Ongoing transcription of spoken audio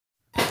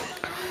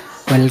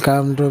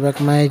Welcome to back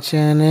my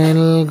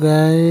channel,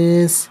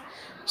 guys.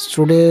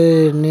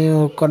 Today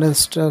new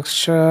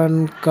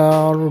construction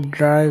car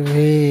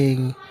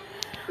driving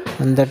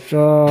on the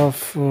top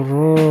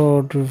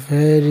road.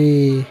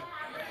 Very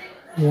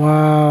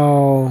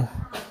wow,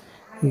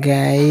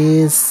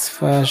 guys.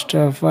 First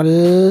of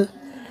all,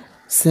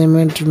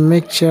 cement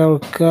mixture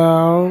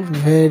car,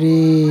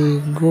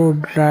 very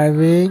good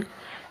driving,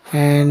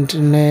 and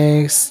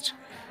next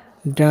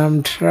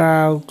dump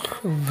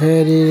truck,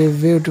 very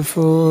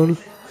beautiful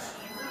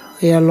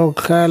yellow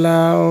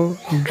color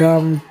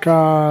dump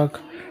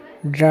truck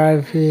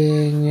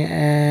driving,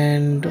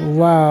 and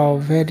wow,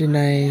 very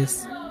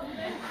nice.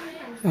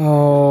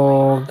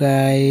 Oh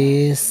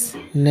guys,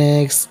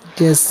 next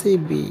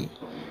JCB,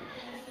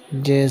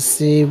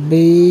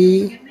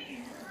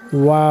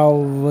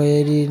 wow,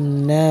 very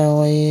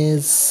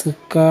nice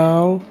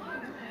car,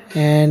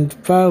 and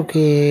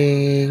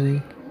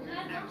parking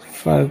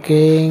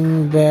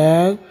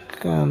back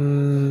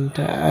and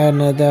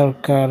another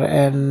car,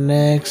 and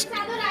next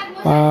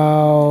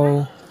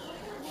wow,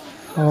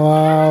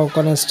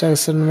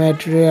 construction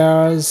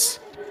materials,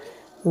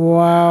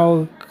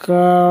 wow,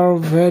 car,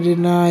 very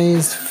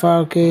nice,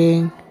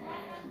 parking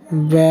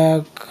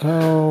back,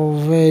 oh,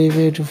 very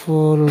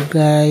beautiful,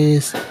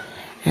 guys.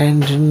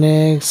 And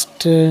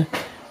next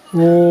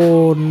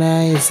oh,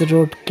 nice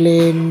road,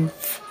 clean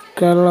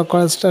color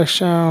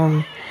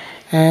construction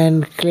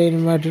and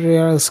clean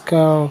materials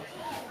car,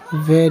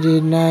 very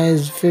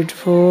nice,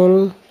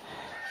 beautiful,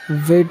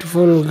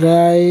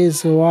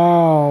 guys.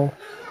 Wow,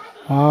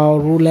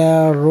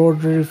 ruler,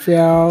 road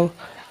repair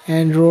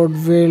and road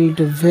build,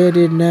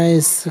 very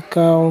nice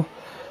car,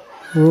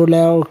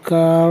 ruler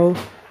car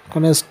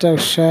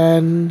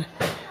construction,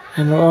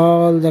 and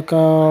all the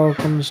car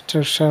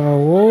construction.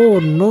 Oh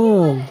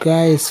no,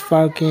 guys,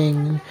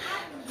 parking.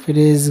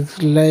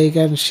 Please like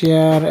and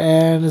share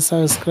and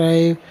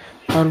subscribe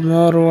for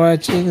more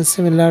watching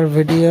similar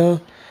video.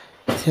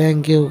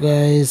 Thank you,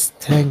 guys.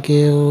 Thank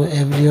you,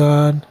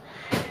 everyone.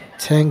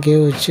 Thank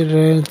you,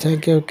 children.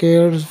 Thank you,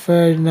 kids.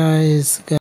 Very nice, guys.